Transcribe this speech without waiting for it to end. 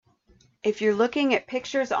If you're looking at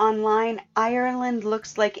pictures online, Ireland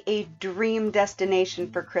looks like a dream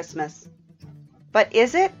destination for Christmas. But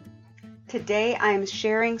is it? Today I'm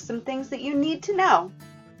sharing some things that you need to know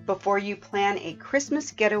before you plan a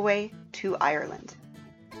Christmas getaway to Ireland.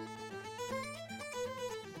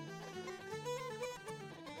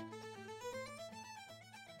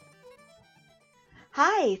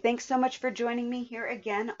 Hi, thanks so much for joining me here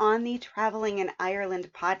again on the Traveling in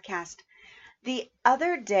Ireland podcast. The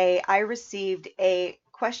other day I received a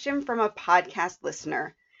question from a podcast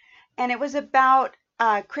listener, and it was about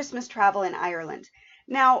Christmas travel in Ireland.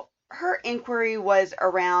 Now, her inquiry was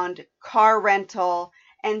around car rental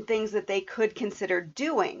and things that they could consider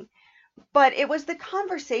doing, but it was the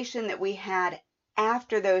conversation that we had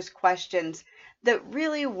after those questions that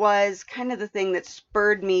really was kind of the thing that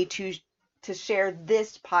spurred me to share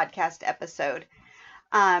this podcast episode,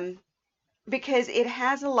 um, because it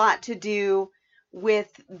has a lot to do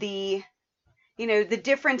with the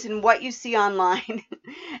difference in what you see online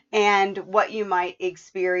and what you might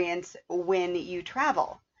experience when you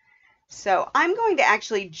travel. So I'm going to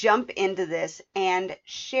actually jump into this and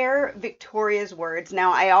share Victoria's words.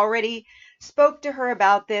 Now, I already spoke to her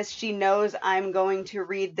about this. She knows I'm going to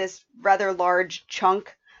read this rather large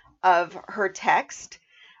chunk of her text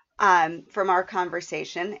from our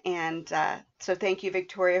conversation. And so thank you,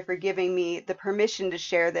 Victoria, for giving me the permission to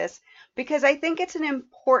share this, because I think it's an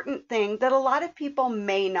important thing that a lot of people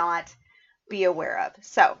may not be aware of.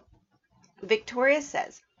 So Victoria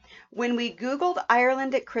says, when we Googled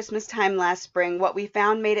Ireland at Christmas time last spring, what we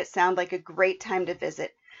found made it sound like a great time to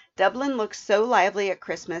visit. Dublin looks so lively at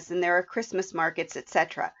Christmas, and there are Christmas markets,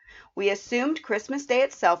 etc. We assumed Christmas Day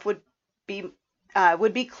itself be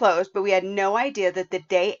would be closed, but we had no idea that the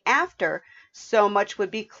day after so much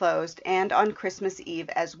would be closed, and on Christmas Eve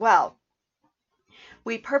as well.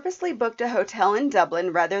 We purposely booked a hotel in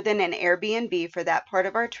Dublin rather than an Airbnb for that part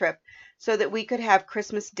of our trip so that we could have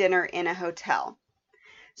Christmas dinner in a hotel.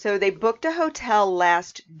 So they booked a hotel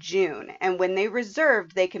last June, and when they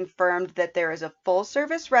reserved, they confirmed that there is a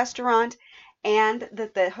full-service restaurant and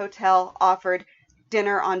that the hotel offered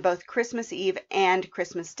dinner on both Christmas Eve and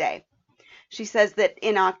Christmas Day. She says that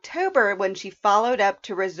in October, when she followed up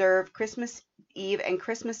to reserve Christmas Eve and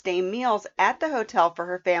Christmas Day meals at the hotel for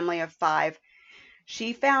her family of 5,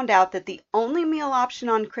 she found out that the only meal option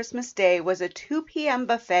on Christmas Day was a 2 p.m.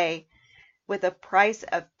 buffet with a price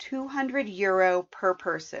of €200 per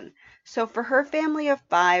person. So for her family of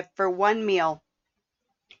 5, for one meal,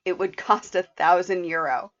 it would cost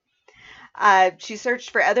 €1,000. She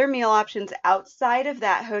searched for other meal options outside of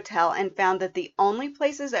that hotel and found that the only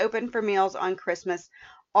places open for meals on Christmas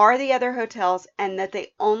are the other hotels, and that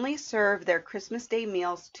they only serve their Christmas Day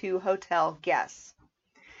meals to hotel guests.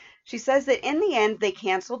 She says that in the end, they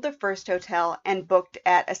canceled the first hotel and booked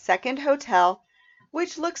at a second hotel,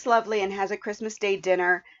 which looks lovely and has a Christmas Day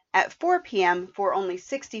dinner at 4 p.m. for only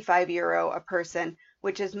 €65 a person,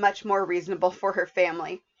 which is much more reasonable for her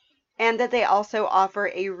family. And that they also offer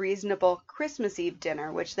a reasonable Christmas Eve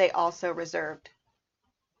dinner, which they also reserved.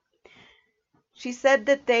 She said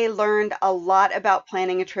that they learned a lot about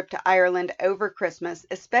planning a trip to Ireland over Christmas,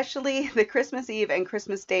 especially the Christmas Eve and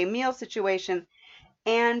Christmas Day meal situation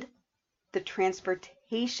and the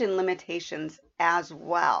transportation limitations as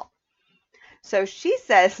well. So she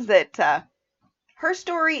says that her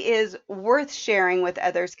story is worth sharing with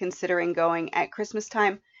others considering going at Christmas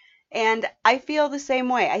time. And I feel the same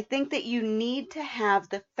way. I think that you need to have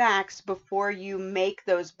the facts before you make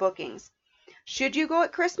those bookings. Should you go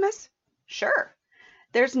at Christmas? Sure.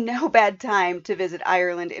 There's no bad time to visit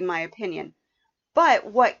Ireland, in my opinion. But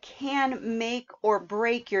what can make or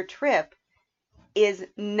break your trip is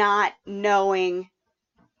not knowing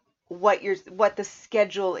what the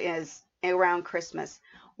schedule is around Christmas,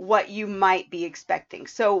 what you might be expecting.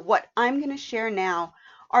 So what I'm going to share now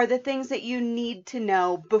are the things that you need to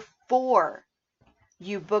know before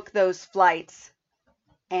you book those flights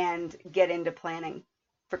and get into planning.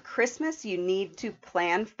 For Christmas, you need to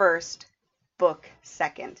plan first, book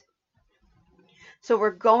second. So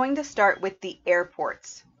we're going to start with the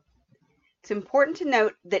airports. It's important to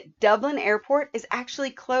note that Dublin Airport is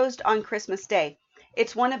actually closed on Christmas Day.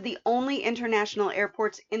 It's one of the only international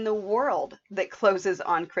airports in the world that closes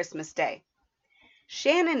on Christmas Day.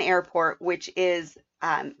 Shannon Airport, which is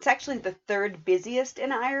it's actually the third busiest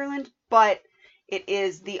in Ireland, but it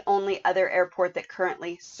is the only other airport that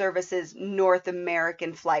currently services North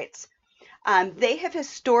American flights. They have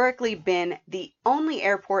historically been the only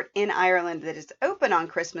airport in Ireland that is open on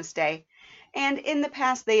Christmas Day, and in the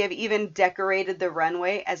past they have even decorated the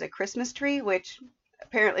runway as a Christmas tree, which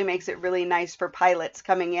apparently makes it really nice for pilots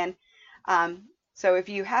coming in. So if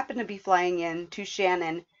you happen to be flying in to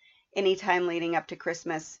Shannon anytime leading up to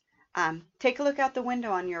Christmas, take a look out the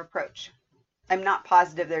window on your approach. I'm not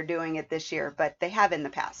positive they're doing it this year, but they have in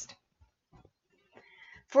the past.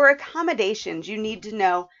 For accommodations, you need to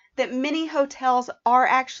know that many hotels are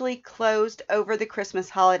actually closed over the Christmas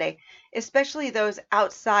holiday, especially those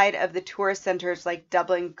outside of the tourist centers like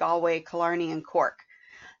Dublin, Galway, Killarney, and Cork.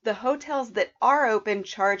 The hotels that are open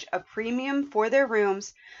charge a premium for their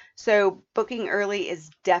rooms, so booking early is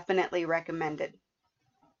definitely recommended.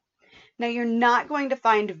 Now, you're not going to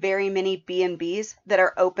find very many B&Bs that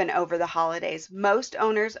are open over the holidays. Most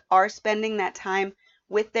owners are spending that time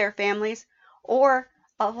with their families, or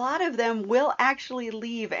a lot of them will actually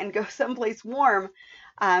leave and go someplace warm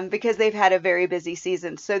because they've had a very busy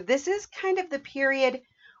season. So this is kind of the period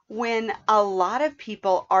when a lot of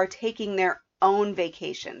people are taking their own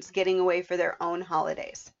vacations, getting away for their own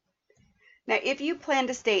holidays. Now, if you plan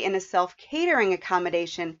to stay in a self-catering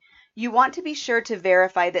accommodation, you want to be sure to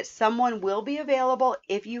verify that someone will be available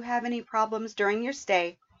if you have any problems during your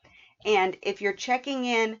stay. And if you're checking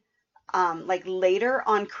in like later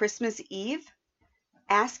on Christmas Eve,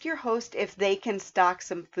 ask your host if they can stock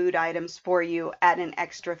some food items for you at an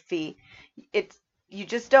extra fee. You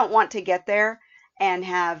just don't want to get there and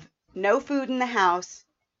have no food in the house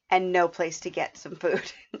and no place to get some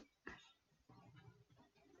food.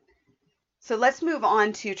 So let's move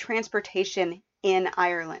on to transportation in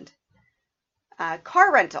Ireland.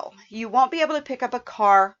 Car rental. You won't be able to pick up a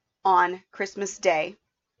car on Christmas Day.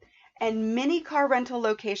 And many car rental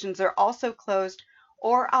locations are also closed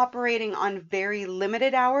or operating on very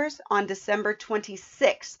limited hours on December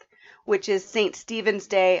 26th, which is St. Stephen's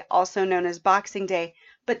Day, also known as Boxing Day.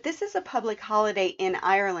 But this is a public holiday in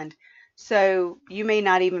Ireland, so you may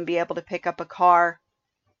not even be able to pick up a car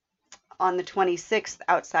on the 26th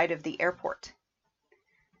outside of the airport.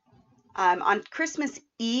 On Christmas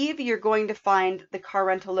Eve, you're going to find the car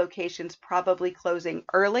rental locations probably closing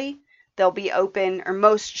early. They'll be open, or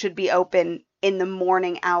most should be open in the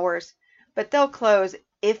morning hours, but they'll close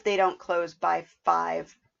if they don't close by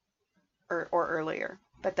 5 or earlier.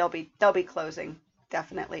 But they'll be closing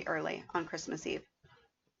definitely early on Christmas Eve.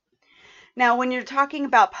 Now, when you're talking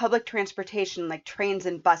about public transportation like trains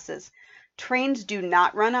and buses, trains do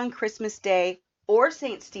not run on Christmas Day or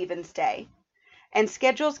St. Stephen's Day, and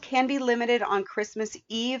schedules can be limited on Christmas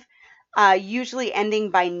Eve, usually ending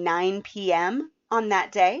by 9 p.m. on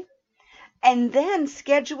that day. And then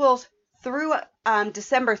schedules through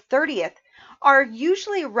December 30th are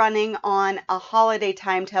usually running on a holiday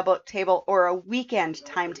timetable or a weekend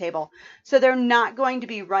timetable. So they're not going to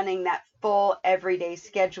be running that full everyday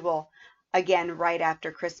schedule again right after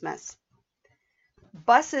Christmas.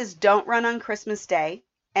 Buses don't run on Christmas Day,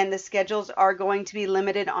 and the schedules are going to be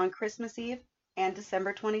limited on Christmas Eve and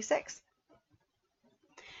December 26th.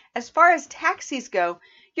 As far as taxis go,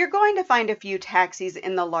 you're going to find a few taxis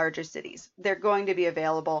in the larger cities. They're going to be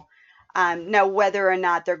available. Now, whether or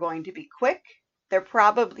not they're going to be quick, they're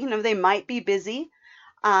probably, they might be busy,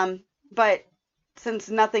 but since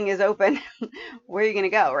nothing is open, where are you going to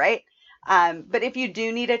go, right? But if you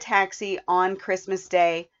do need a taxi on Christmas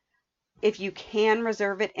Day, if you can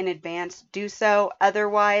reserve it in advance, do so.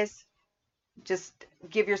 Otherwise, just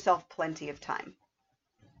give yourself plenty of time.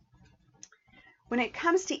 When it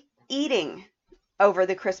comes to eating over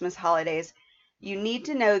the Christmas holidays, you need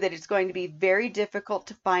to know that it's going to be very difficult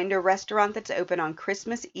to find a restaurant that's open on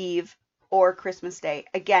Christmas Eve or Christmas Day.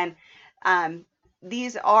 Again,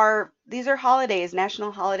 these are holidays,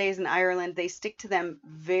 national holidays in Ireland. They stick to them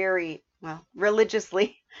very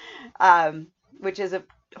religiously, which is a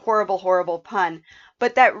horrible, horrible pun.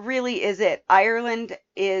 But that really is it. Ireland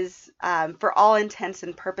is, for all intents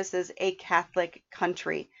and purposes, a Catholic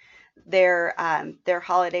country. Their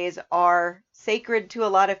holidays are sacred to a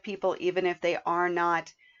lot of people, even if they are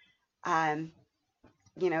not,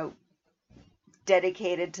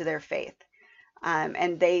 dedicated to their faith.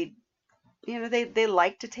 And they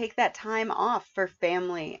like to take that time off for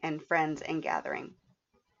family and friends and gathering.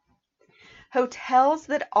 Hotels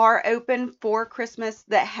that are open for Christmas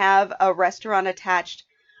that have a restaurant attached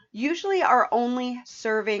usually are only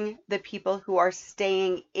serving the people who are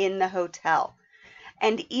staying in the hotel.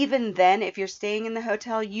 And even then, if you're staying in the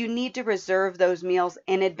hotel, you need to reserve those meals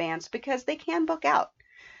in advance because they can book out.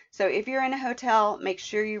 So if you're in a hotel, make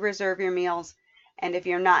sure you reserve your meals. And if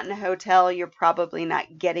you're not in a hotel, you're probably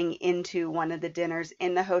not getting into one of the dinners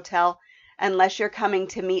in the hotel unless you're coming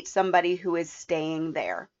to meet somebody who is staying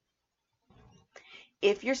there.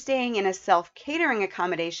 If you're staying in a self-catering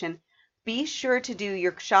accommodation, be sure to do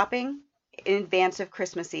your shopping in advance of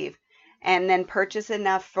Christmas Eve. and then purchase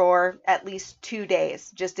enough for at least 2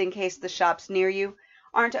 days, just in case the shops near you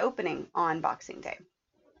aren't opening on Boxing Day.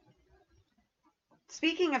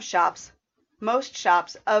 Speaking of shops, most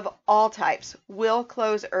shops of all types will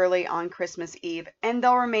close early on Christmas Eve, and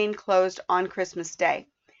they'll remain closed on Christmas Day.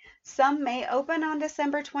 Some may open on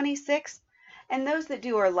December 26th, and those that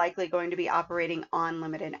do are likely going to be operating on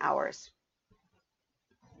limited hours.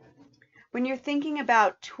 When you're thinking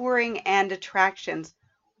about touring and attractions,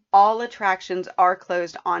 all attractions are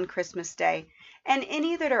closed on Christmas Day, and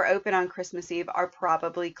any that are open on Christmas Eve are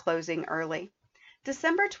probably closing early.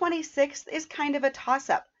 December 26th is kind of a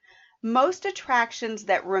toss-up. Most attractions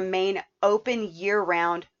that remain open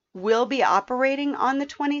year-round will be operating on the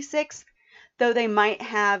 26th, though they might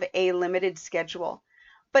have a limited schedule.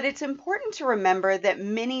 But it's important to remember that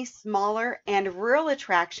many smaller and rural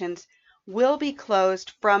attractions will be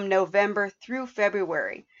closed from November through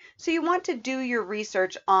February. So you want to do your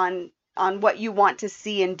research on what you want to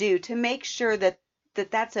see and do to make sure that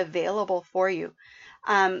that's available for you.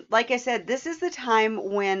 Like I said, this is the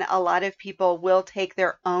time when a lot of people will take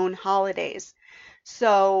their own holidays.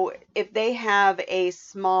 So if they have a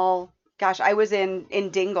small, I was in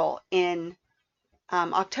Dingle in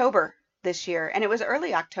October this year, and it was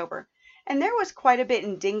early October, and there was quite a bit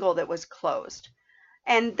in Dingle that was closed.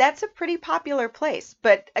 And that's a pretty popular place.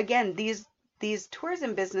 But again, these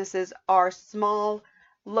tourism businesses are small,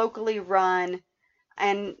 locally run,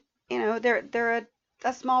 and they're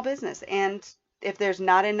a small business. And if there's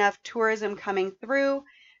not enough tourism coming through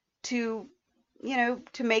to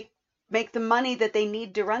make the money that they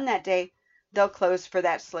need to run that day, they'll close for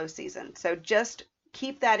that slow season. So just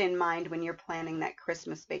keep that in mind when you're planning that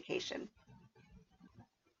Christmas vacation.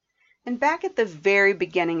 And back at the very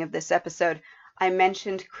beginning of this episode, I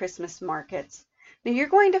mentioned Christmas markets. Now you're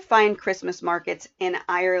going to find Christmas markets in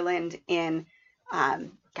Ireland in,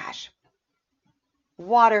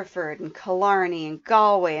 Waterford and Killarney and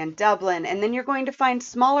Galway and Dublin. And then you're going to find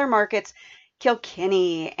smaller markets,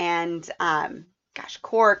 Kilkenny and,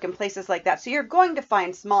 Cork and places like that. So you're going to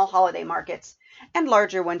find small holiday markets and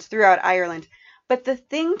larger ones throughout Ireland. But the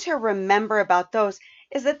thing to remember about those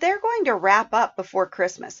is that they're going to wrap up before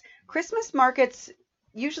Christmas. Christmas markets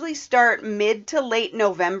usually start mid to late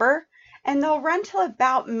November, and they'll run till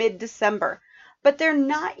about mid-December. But they're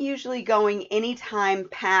not usually going any time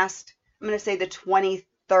past, I'm going to say the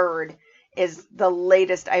 23rd is the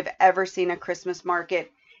latest I've ever seen a Christmas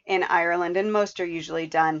market in Ireland, and most are usually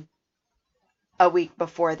done a week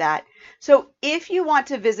before that. So if you want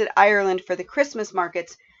to visit Ireland for the Christmas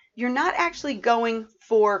markets, you're not actually going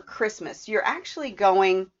for Christmas. You're actually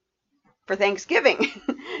going for Thanksgiving,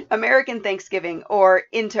 American Thanksgiving, or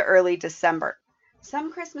into early December.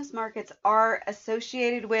 Some Christmas markets are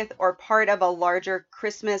associated with or part of a larger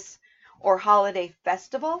Christmas or holiday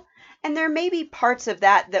festival, and there may be parts of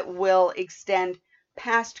that will extend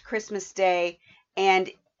past Christmas Day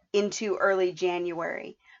and into early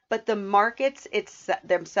January. But the markets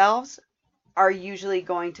themselves are usually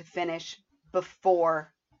going to finish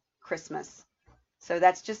before Christmas. So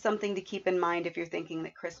that's just something to keep in mind if you're thinking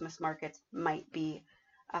that Christmas markets might be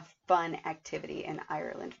a fun activity in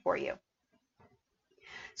Ireland for you.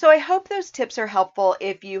 So I hope those tips are helpful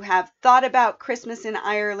if you have thought about Christmas in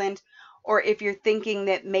Ireland, or if you're thinking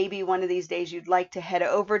that maybe one of these days you'd like to head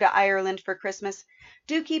over to Ireland for Christmas.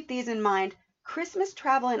 Do keep these in mind. Christmas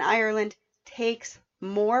travel in Ireland takes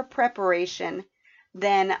more preparation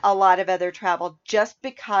than a lot of other travel, just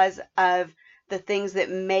because of the things that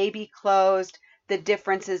may be closed, the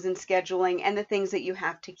differences in scheduling, and the things that you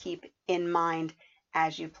have to keep in mind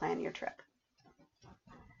as you plan your trip.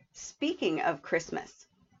 Speaking of Christmas,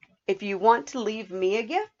 if you want to leave me a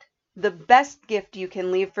gift, the best gift you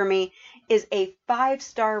can leave for me is a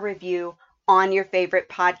 5-star review on your favorite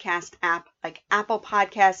podcast app like Apple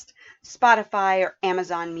Podcast, Spotify, or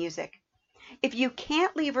Amazon Music. If you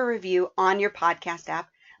can't leave a review on your podcast app,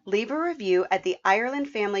 leave a review at the Ireland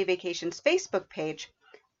Family Vacations Facebook page,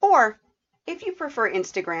 or if you prefer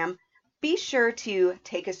Instagram, be sure to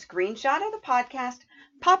take a screenshot of the podcast,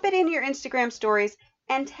 pop it in your Instagram stories,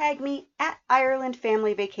 and tag me at Ireland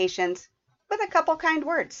Family Vacations with a couple kind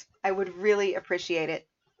words. I would really appreciate it.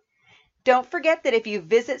 Don't forget that if you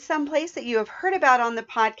visit someplace that you have heard about on the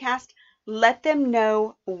podcast, let them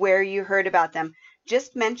know where you heard about them.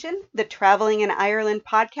 Just mention the Traveling in Ireland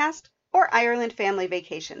podcast or Ireland Family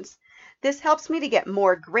Vacations. This helps me to get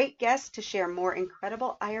more great guests to share more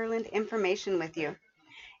incredible Ireland information with you.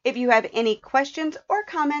 If you have any questions or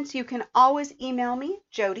comments, you can always email me,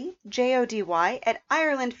 Jody, Jody, at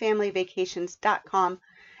IrelandFamilyVacations.com.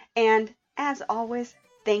 And as always,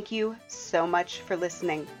 thank you so much for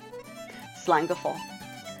listening. Slán go fóill.